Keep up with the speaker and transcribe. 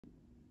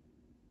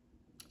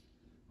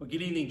Well,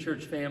 good evening,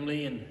 church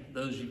family, and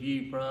those of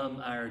you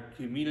from our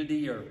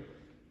community or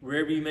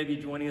wherever you may be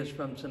joining us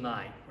from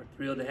tonight. We're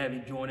thrilled to have you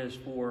join us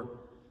for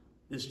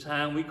this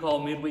time we call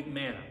Midweek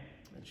Manna,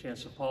 a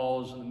chance to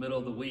pause in the middle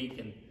of the week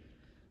and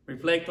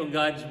reflect on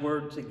God's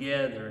Word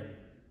together.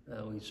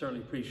 We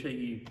certainly appreciate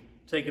you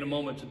taking a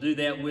moment to do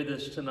that with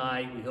us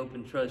tonight. We hope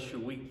and trust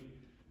your week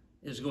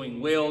is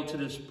going well to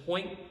this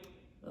point.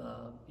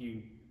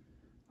 You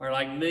are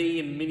like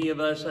me and many of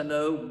us, I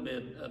know,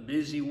 a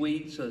busy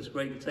week, so it's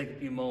great to take a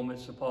few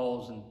moments to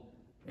pause and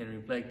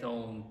reflect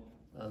on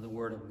the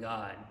Word of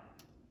God.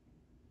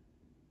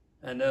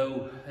 I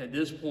know at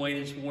this point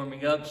it's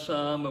warming up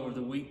some over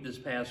the week, this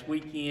past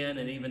weekend,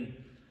 and even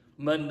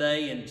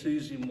Monday and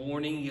Tuesday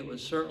morning. It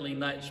was certainly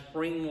not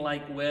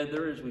spring-like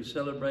weather as we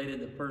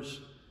celebrated the first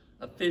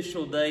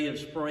official day of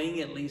spring,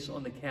 at least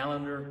on the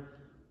calendar,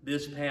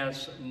 this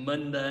past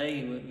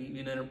Monday.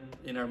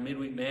 In our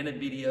Midweek Manna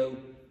video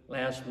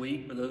last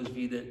week, for those of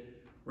you that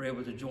were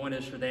able to join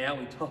us for that,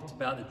 we talked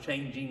about the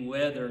changing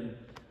weather. And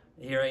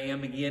here I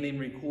am again in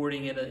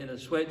recording in a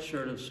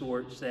sweatshirt of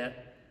sorts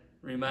that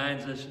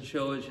reminds us and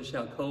shows us just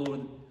how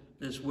cold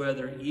this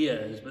weather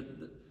is. But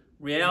the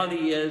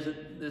reality is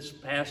that this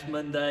past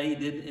Monday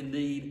did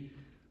indeed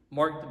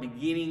mark the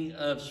beginning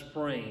of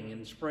spring.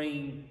 And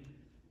spring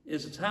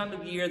is a time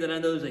of year that I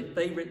know is a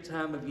favorite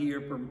time of year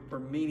for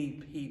many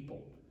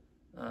people.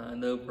 I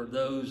know for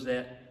those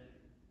that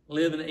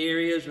live in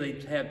areas where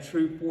they have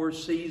true 4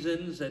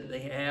 seasons, that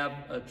they have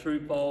a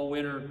true fall,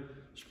 winter,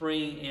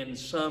 spring, and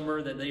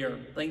summer, that they are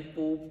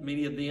thankful,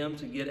 many of them,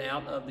 to get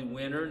out of the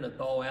winter and to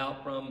thaw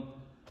out from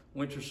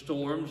winter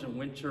storms and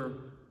winter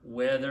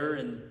weather.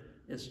 And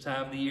it's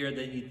time of the year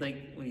that you think,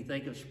 when you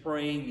think of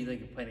spring, you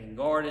think of planting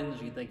gardens,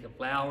 you think of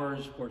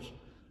flowers. Of course,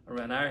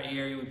 around our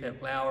area, we've had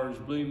flowers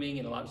blooming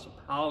and lots of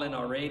pollen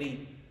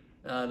already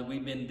that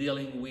we've been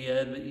dealing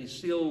with. But it's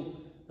still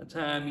a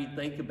time you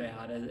think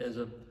about as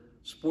a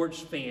sports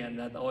fan.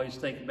 I always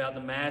think about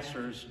the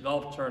Masters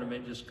golf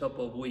tournament just a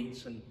couple of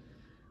weeks, and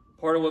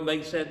part of what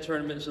makes that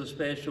tournament so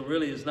special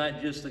really is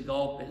not just the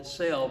golf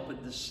itself,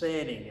 but the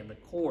setting and the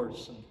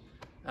course. And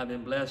I've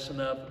been blessed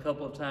enough a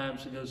couple of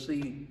times to go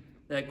see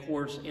that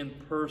course in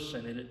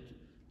person, and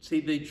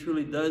TV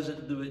truly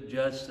doesn't do it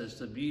justice.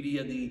 The beauty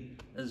of the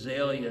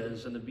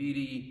azaleas and the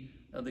beauty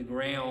of the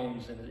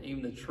grounds and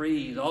even the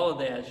trees, all of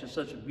that is just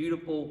such a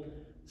beautiful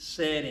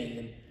setting.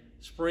 And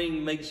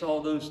spring makes all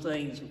those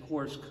things, of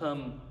course,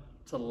 come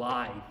to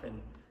life.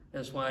 And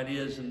that's why it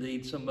is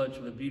indeed so much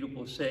of a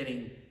beautiful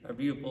setting, or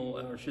beautiful,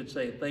 or I should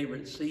say, a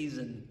favorite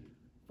season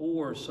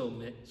for so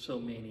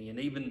many. And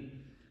even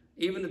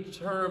the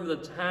term, the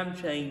time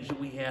change that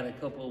we had a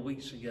couple of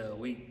weeks ago,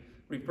 we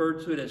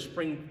referred to it as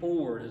spring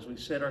forward as we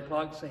set our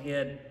clocks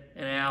ahead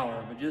an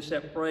hour. But just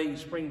that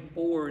phrase, spring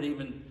forward,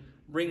 even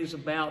brings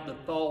about the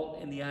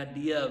thought and the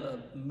idea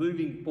of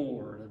moving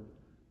forward, of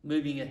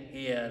moving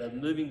ahead, of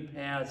moving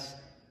past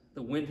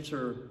the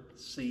winter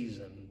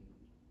season.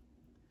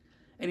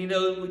 And you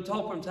know, we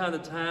talk from time to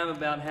time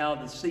about how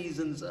the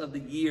seasons of the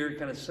year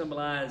kind of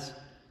symbolize,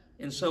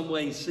 in some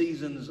ways,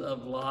 seasons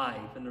of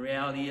life. And the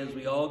reality is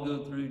we all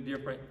go through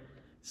different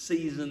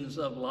seasons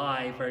of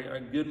life. Our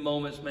good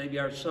moments, maybe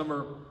our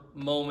summer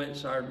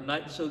moments, our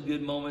not so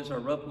good moments, our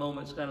rough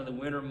moments, kind of the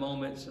winter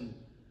moments, and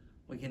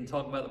we can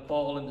talk about the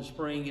fall and the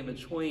spring in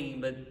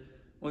between. But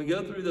when we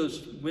go through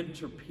those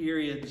winter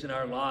periods in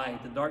our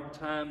life, the dark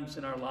times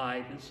in our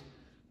life,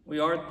 we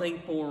are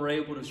thankful we're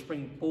able to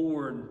spring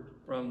forward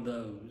from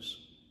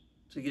those,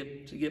 to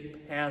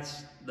get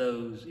past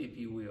those, if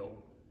you will.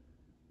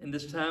 In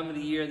this time of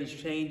the year, this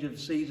change of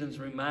seasons,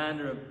 a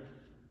reminder of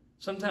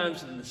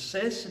sometimes the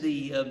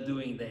necessity of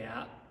doing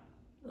that,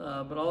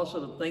 but also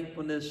the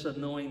thankfulness of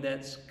knowing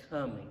that's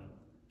coming.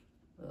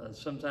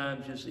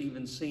 Sometimes just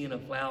even seeing a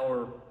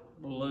flower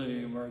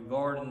bloom or a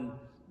garden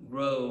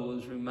grow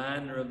as a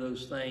reminder of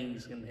those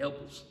things can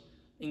help us,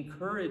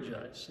 encourage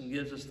us, and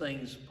gives us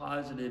things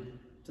positive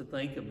to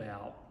think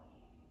about.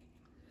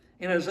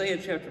 In Isaiah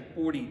chapter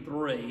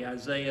 43,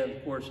 Isaiah,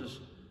 of course, is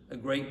a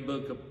great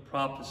book of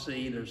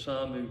prophecy. There's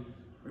some who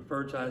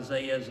refer to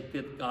Isaiah as the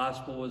 5th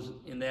gospel.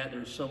 In that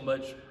there's so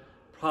much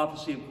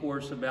prophecy, of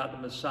course, about the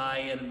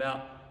Messiah and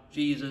about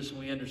Jesus, and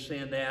we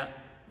understand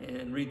that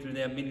and read through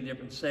that many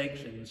different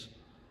sections.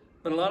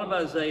 But a lot of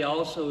Isaiah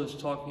also is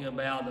talking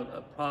about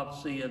a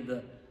prophecy of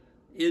the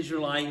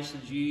Israelites, the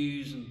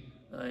Jews,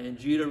 and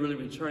Judah really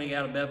returning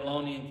out of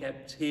Babylonian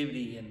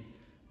captivity,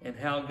 and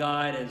how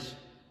God has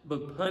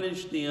both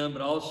punished them,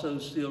 but also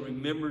still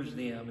remembers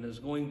them and is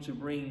going to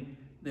bring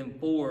them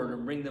forward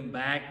and bring them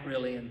back,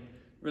 really, and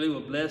really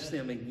will bless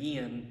them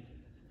again.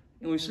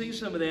 And we see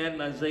some of that in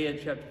Isaiah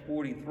chapter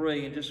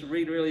 43, and just to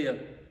read really a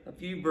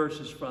few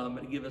verses from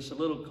it to give us a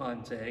little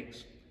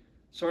context.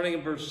 Starting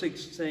in verse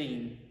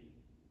 16,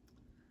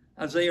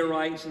 Isaiah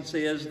writes and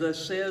says,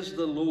 "Thus says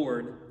the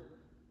Lord,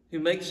 who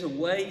makes a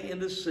way in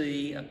the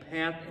sea, a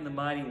path in the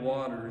mighty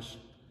waters,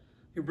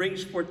 who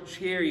brings forth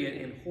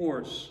chariot and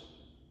horse,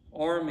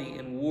 army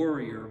and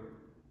warrior.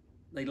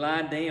 They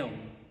lie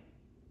down,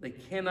 they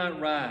cannot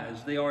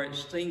rise, they are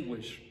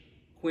extinguished,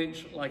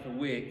 quenched like a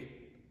wick.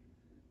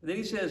 But then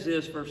he says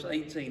this, verse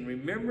 18,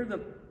 remember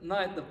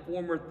not the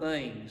former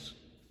things,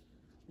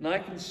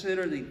 not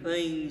consider the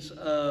things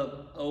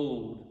of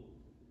old.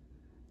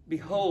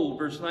 Behold,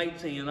 verse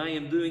 19, and I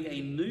am doing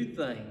a new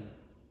thing.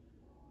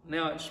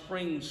 Now it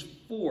springs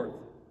forth.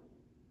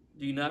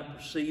 Do you not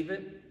perceive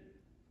it?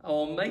 I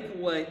will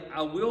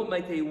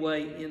make a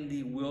way in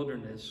the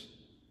wilderness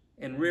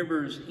and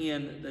rivers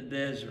in the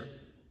desert.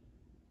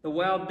 The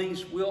wild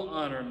beasts will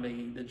honor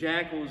me, the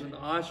jackals and the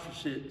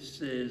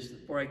ostriches,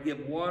 for I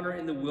give water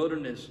in the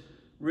wilderness,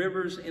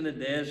 rivers in the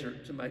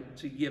desert,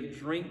 to give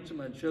drink to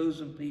my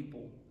chosen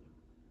people,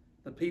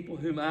 the people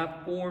whom I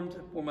formed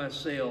for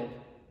myself,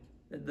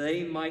 that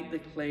they might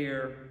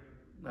declare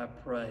my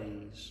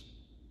praise.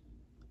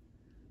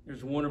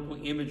 There's wonderful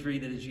imagery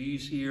that is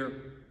used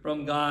here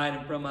from God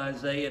and from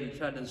Isaiah to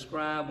try to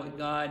describe what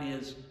God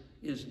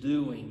is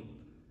doing.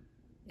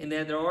 And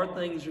that there are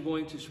things that are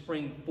going to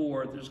spring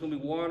forth. There's going to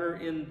be water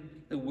in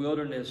the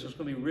wilderness. There's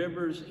going to be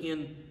rivers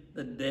in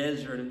the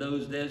desert. And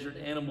those desert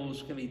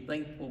animals can be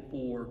thankful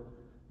for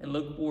and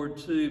look forward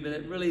to. But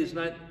it really is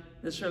not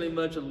necessarily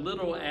much a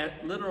literal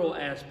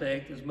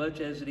aspect as much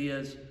as it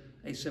is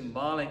a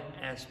symbolic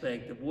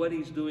aspect of what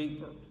he's doing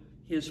for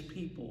his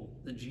people,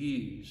 the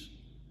Jews,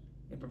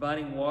 and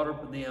providing water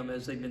for them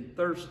as they've been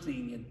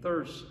thirsting and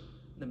thirst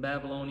in the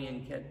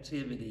Babylonian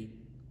captivity.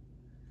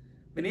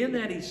 But in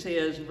that he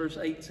says, in verse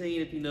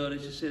 18, if you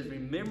notice, he says,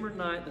 remember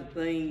not the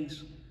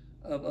things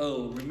of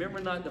old.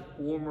 Remember not the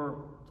former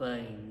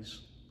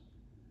things.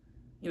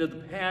 You know,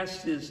 the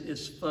past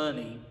is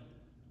funny.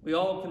 We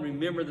all can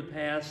remember the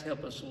past,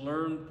 help us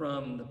learn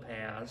from the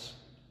past.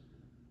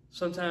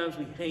 Sometimes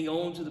we hang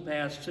on to the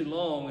past too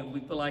long and we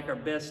feel like our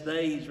best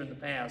days are in the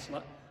past.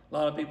 A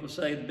lot of people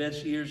say the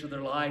best years of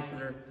their life are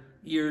their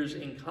years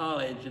in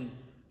college, and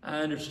I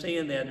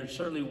understand that. There's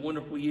certainly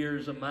wonderful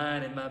years of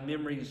mine and my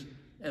memories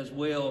as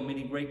well.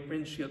 Many great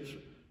friendships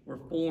were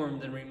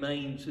formed and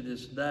remain to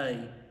this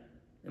day,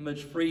 and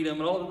much freedom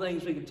and all the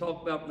things we can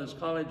talk about from those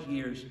college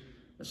years.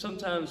 But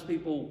sometimes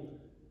people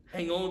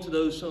hang on to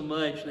those so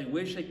much, they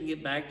wish they can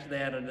get back to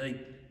that, or they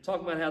talk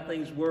about how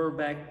things were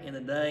back in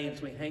the day, and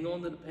so we hang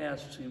on to the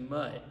past too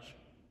much.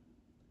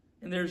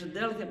 And there's a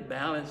delicate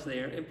balance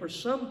there. And for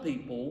some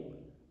people,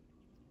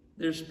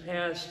 there's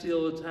past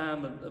still a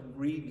time of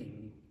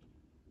grieving.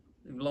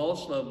 They've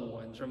lost loved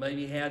ones, or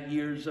maybe had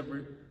years of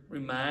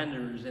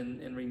reminders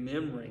and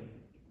remembering.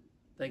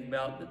 Think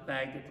about the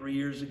fact that 3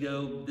 years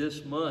ago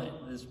this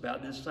month,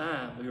 about this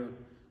time, we were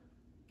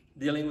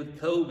dealing with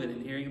COVID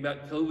and hearing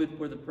about COVID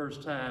for the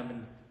first time,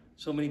 and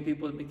so many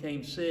people that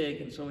became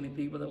sick and so many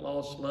people that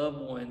lost loved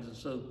ones. And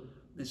so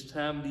this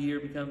time of the year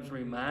becomes a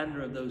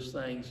reminder of those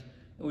things.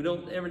 And we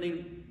don't ever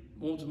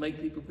want to make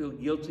people feel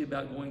guilty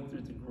about going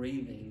through the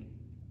grieving.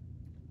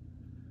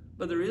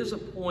 But there is a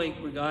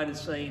point where God is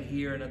saying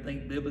here, and I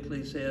think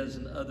biblically says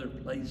in other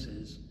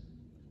places,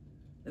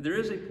 that there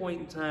is a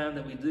point in time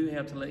that we do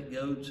have to let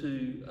go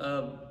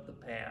of the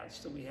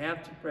past, that we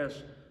have to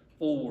press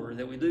forward,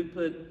 that we do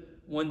put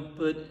one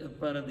foot in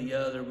front of the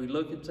other. We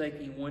look at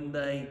taking one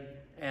day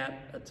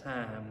at a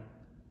time.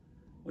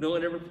 We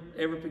don't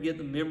ever forget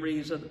the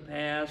memories of the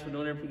past. We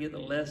don't ever forget the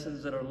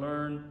lessons that are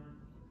learned.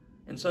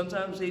 And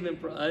sometimes even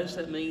for us,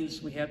 that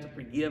means we have to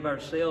forgive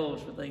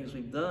ourselves for things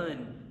we've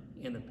done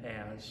in the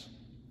past.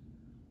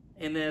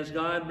 And as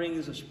God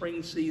brings the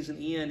spring season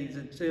in, he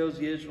tells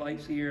the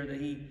Israelites here that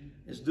he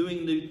is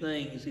doing new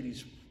things, that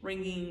he's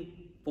springing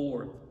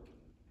forth.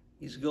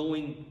 He's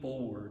going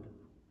forward.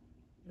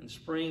 And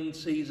spring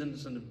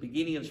seasons and the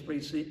beginning of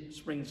spring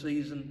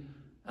season,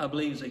 I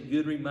believe, is a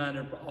good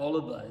reminder for all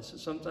of us that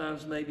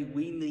sometimes maybe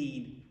we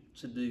need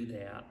to do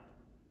that.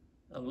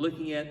 Of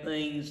looking at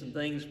things and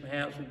things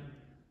perhaps we've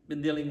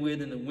been dealing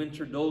with in the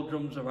winter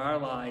doldrums of our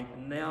life,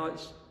 and now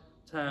it's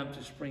time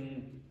to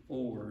spring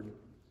forward.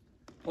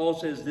 Paul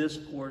says this,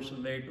 of course, in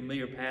a very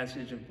familiar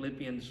passage in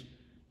Philippians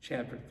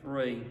chapter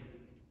 3.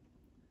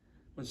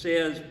 It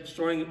says,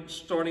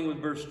 starting with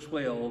verse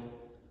 12,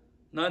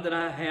 not that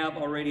I have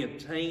already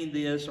obtained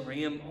this or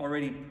am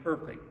already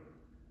perfect,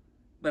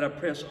 but I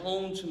press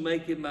on to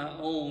make it my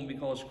own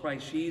because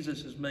Christ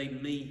Jesus has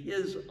made me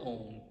his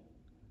own.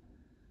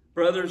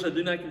 Brothers, I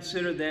do not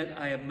consider that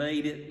I have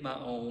made it my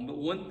own, but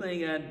one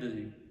thing I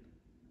do,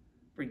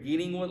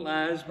 forgetting what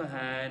lies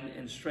behind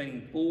and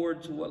straining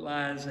forward to what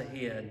lies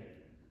ahead,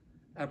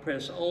 I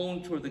press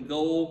on toward the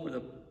goal for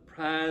the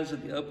prize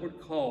of the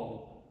upward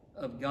call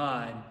of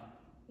God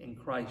in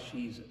Christ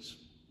Jesus.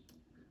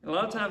 And a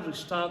lot of times we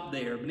stop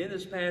there, but in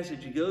this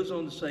passage he goes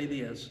on to say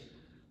this,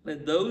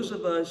 let those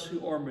of us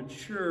who are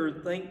mature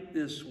think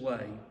this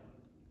way.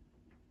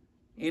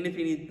 And if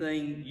in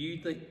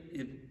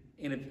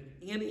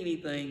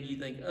anything you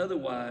think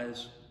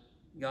otherwise,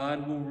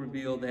 God will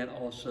reveal that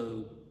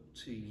also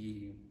to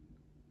you.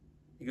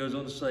 He goes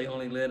on to say,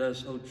 only let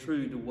us hold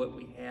true to what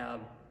we have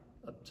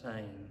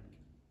obtained.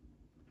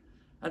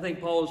 I think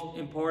Paul's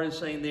in part is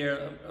saying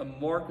there a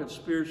mark of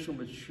spiritual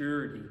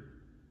maturity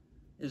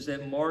is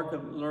that mark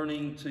of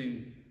learning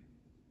to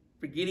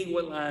forgetting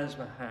what lies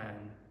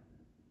behind,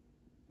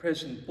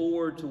 pressing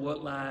forward to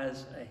what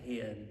lies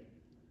ahead.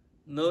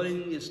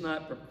 Noting it's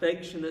not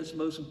perfection that's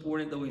most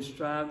important, though we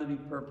strive to be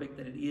perfect,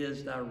 that it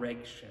is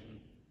direction.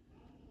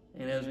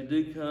 And as we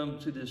do come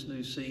to this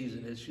new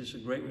season, it's just a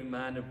great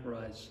reminder for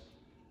us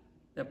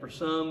that for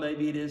some,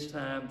 maybe it is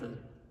time to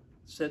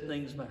set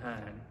things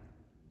behind,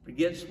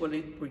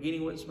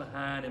 forgetting what's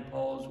behind in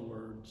Paul's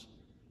words,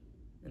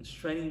 and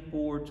straining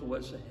forward to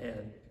what's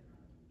ahead.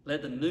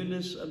 Let the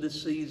newness of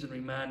this season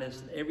remind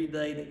us that every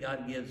day that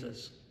God gives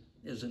us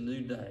is a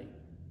new day,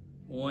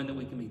 one that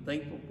we can be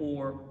thankful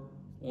for,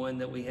 one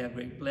that we have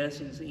great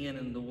blessings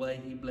in the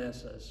way he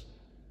blesses us,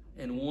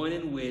 and one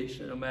in which,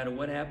 no matter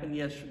what happened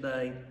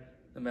yesterday,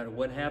 no matter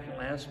what happened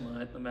last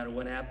month, no matter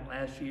what happened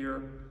last year,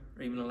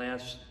 or even the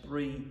last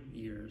 3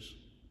 years,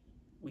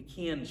 we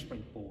can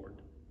spring forward,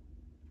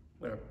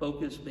 with our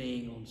focus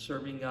being on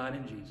serving God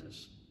and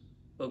Jesus,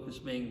 focus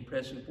being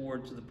pressing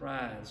forward to the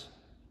prize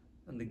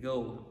and the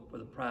goal for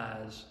the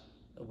prize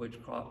of which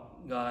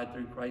God,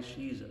 through Christ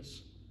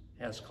Jesus,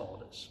 has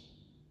called us.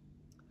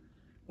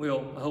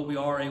 Well, I hope we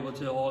are able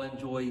to all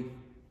enjoy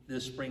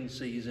this spring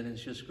season.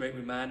 It's just great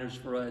reminders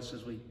for us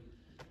as we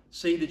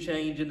see the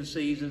change in the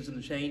seasons and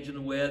the change in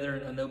the weather.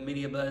 And I know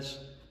many of us,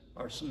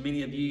 or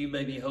many of you,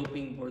 may be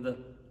hoping for the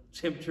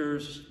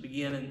temperatures to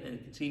begin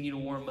and continue to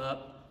warm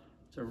up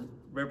to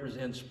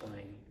represent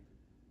spring.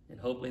 And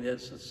hopefully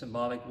that's a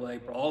symbolic way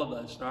for all of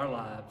us in our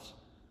lives,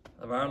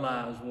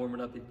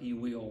 warming up, if you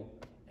will,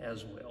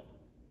 as well.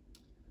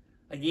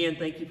 Again,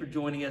 thank you for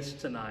joining us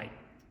tonight.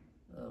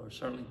 We're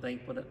certainly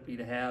thankful for you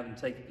to have and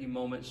take a few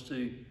moments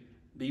to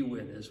be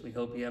with us. We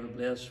hope you have a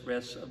blessed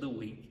rest of the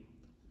week.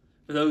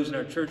 For those in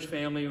our church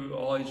family, we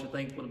always are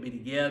thankful to be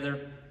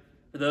together.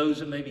 For those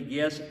that may be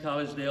guests at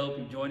Collegedale, if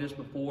you've joined us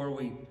before,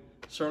 we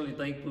certainly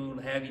thankful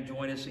to have you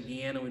join us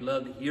again, and we'd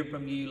love to hear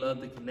from you, love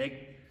to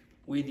connect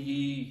with you.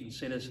 You can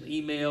send us an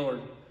email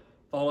or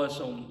follow us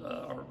on,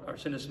 or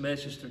send us a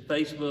message through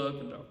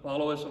Facebook, and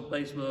follow us on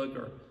Facebook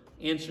or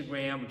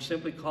Instagram, or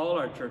simply call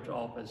our church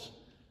office.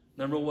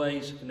 Number of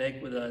ways to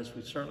connect with us.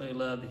 We'd certainly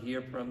love to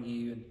hear from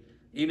you. And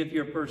even if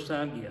you're a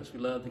first-time guest,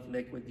 we'd love to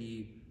connect with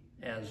you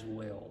as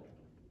well.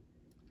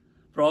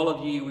 For all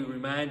of you, we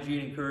remind you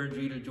and encourage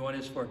you to join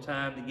us for a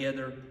time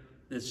together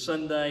this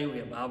Sunday. We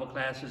have Bible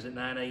classes at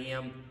 9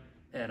 a.m.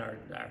 at our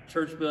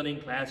church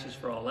building, classes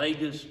for all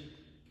ages.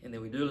 And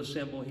then we do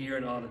assemble here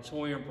in the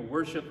auditorium for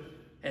worship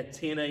at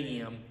 10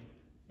 a.m.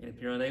 And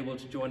if you're unable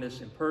to join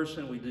us in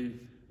person, we do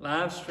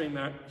live stream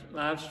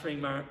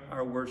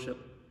our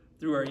worship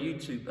through our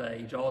YouTube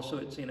page, also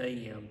at 10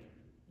 a.m.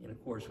 And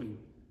of course,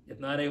 if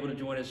not able to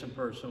join us in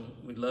person,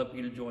 we'd love for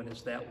you to join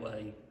us that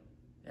way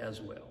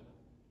as well.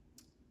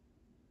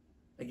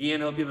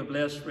 Again, I hope you have a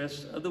blessed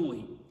rest of the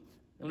week.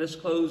 And let's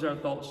close our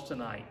thoughts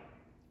tonight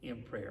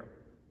in prayer.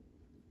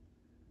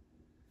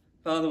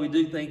 Father, we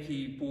do thank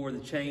you for the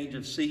change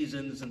of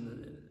seasons,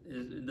 and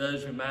it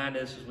does remind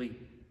us as we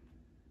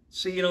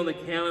see it on the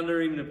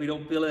calendar, even if we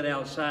don't feel it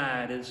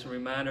outside, it's a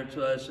reminder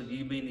to us of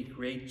you being the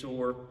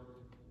creator,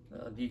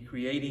 of you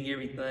creating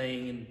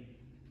everything. And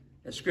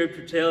as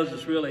Scripture tells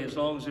us, really, as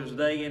long as there's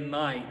day and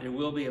night, there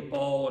will be a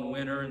fall and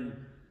winter and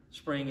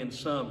spring and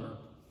summer.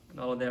 And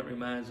all of that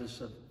reminds us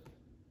of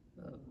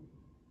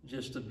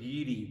just the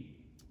beauty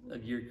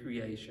of your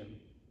creation.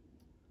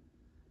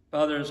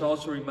 Father, it's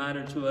also a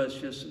reminder to us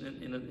just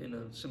in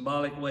a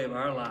symbolic way of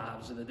our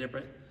lives and the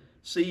different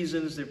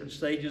seasons, different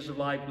stages of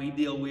life we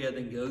deal with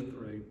and go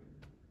through.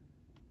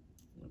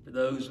 And for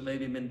those who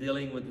maybe have been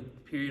dealing with the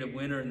period of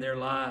winter in their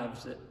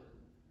lives, that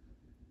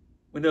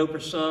we know for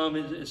some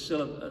it's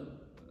still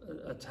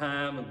a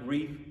time of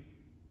grief,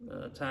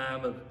 a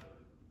time of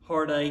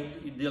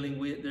heartache they're dealing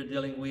with,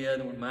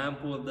 and we're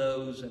mindful of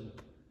those and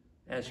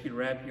ask you to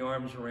wrap your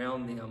arms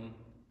around them.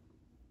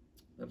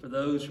 But for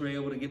those who are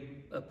able to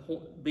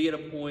be at a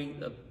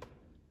point of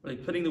really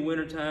putting the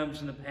winter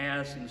times in the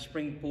past and the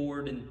spring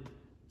forward and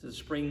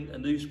to a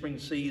new spring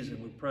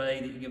season, we pray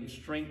that you give them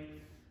strength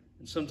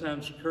and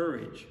sometimes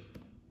courage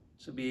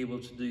to be able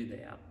to do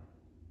that.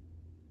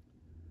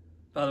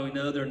 Father, we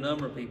know there are a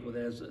number of people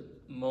that, as I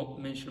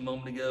mentioned a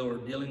moment ago, are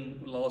dealing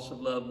with loss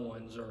of loved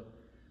ones, or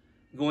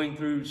going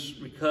through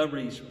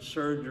recoveries from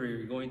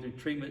surgery, or going through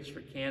treatments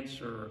for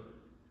cancer, or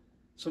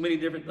so many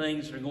different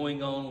things that are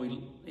going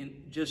on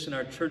just in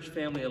our church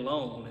family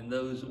alone, and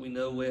those that we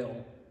know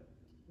well.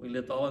 We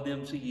lift all of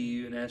them to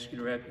you and ask you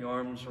to wrap your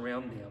arms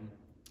around them.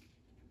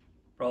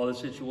 For all the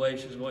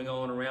situations going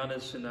on around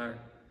us in our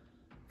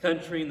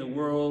country and the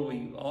world,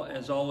 we,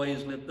 as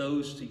always, lift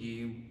those to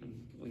you.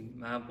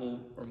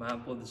 We're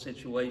mindful of the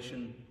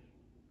situation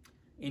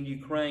in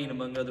Ukraine,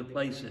 among other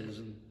places,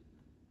 and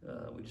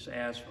we just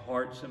ask for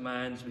hearts and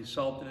minds to be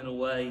softened in a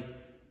way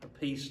for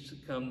peace to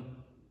come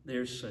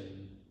there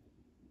soon.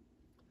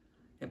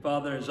 And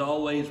Father, as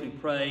always, we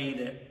pray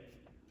that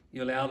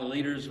you allow the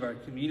leaders of our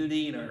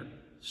community and our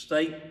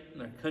state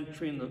and our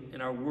country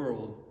and our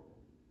world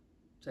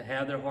to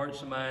have their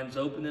hearts and minds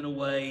open in a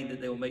way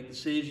that they will make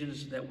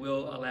decisions that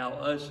will allow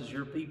us as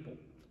your people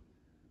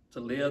to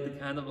live the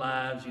kind of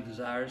lives you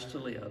desire us to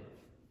live,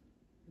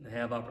 and to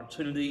have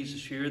opportunities to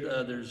share with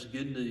others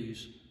good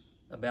news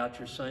about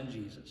your Son,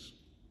 Jesus.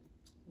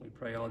 We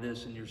pray all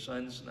this in your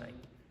Son's name.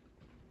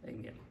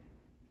 Amen.